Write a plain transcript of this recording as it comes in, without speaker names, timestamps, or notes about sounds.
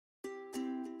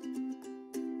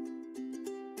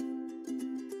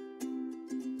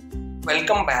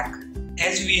Welcome back.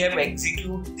 As we have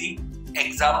executed the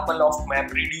example of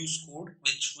MapReduce code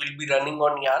which will be running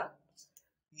on Yarn,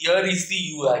 here is the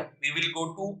UI. We will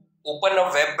go to open a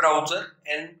web browser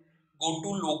and go to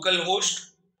localhost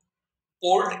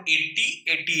port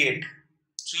 8088.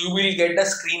 So you will get a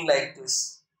screen like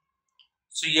this.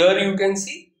 So here you can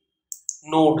see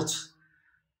nodes.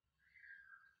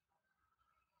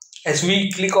 As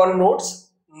we click on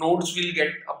nodes will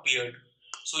get appeared.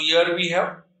 So here we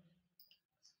have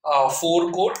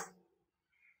 4 core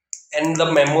and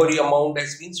the memory amount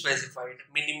has been specified,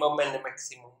 minimum and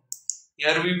maximum.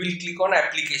 Here we will click on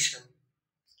application.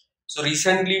 So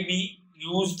recently we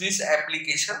used this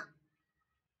application.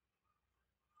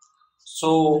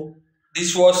 So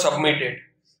this was submitted.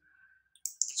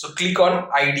 So click on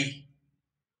ID.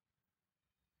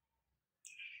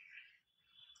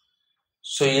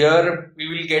 So here we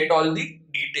will get all the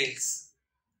details.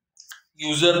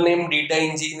 Username data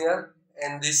engineer,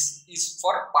 and this is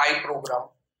for Pi program.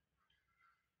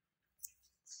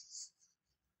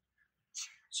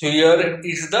 So here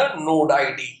is the node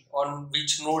ID on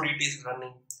which node it is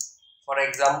running. For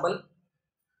example,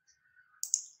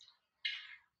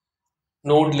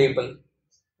 node label.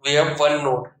 We have one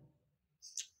node.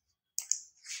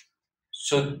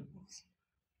 So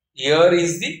here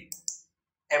is the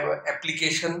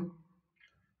application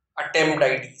attempt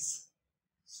IDs.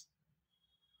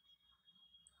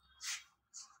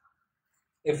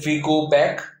 If we go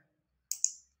back,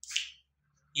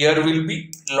 here will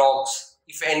be logs.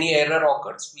 If any error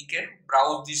occurs, we can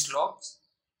browse these logs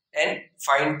and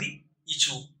find the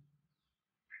issue.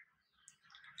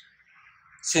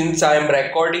 Since I am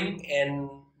recording in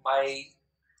my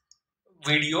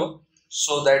video,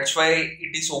 so that's why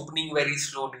it is opening very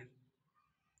slowly.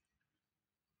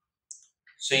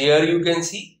 So here you can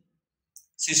see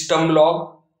system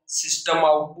log, system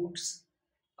outputs,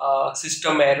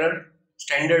 system error,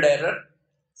 standard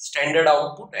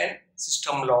output, and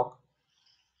system log.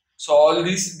 So all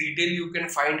this detail you can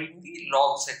find in the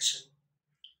log section.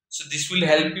 So this will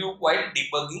help you while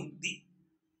debugging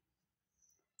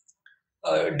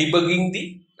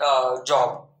the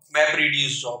job,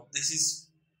 MapReduce job. This is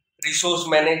resource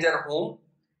manager home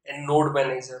and node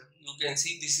manager. You can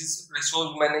see this is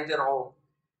resource manager home.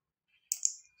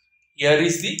 Here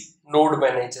is the node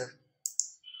manager,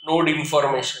 node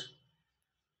information,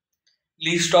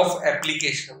 list of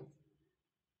application.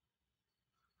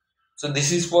 So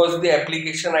this was the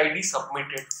application ID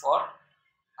submitted for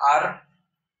our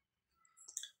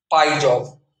Pi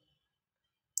job.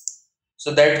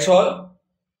 So that's all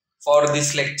for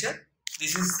this lecture.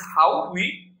 This is how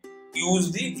we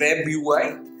use the web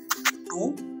UI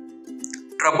to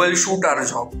troubleshoot our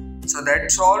job. So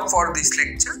that's all for this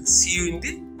lecture. See you in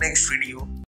the next video.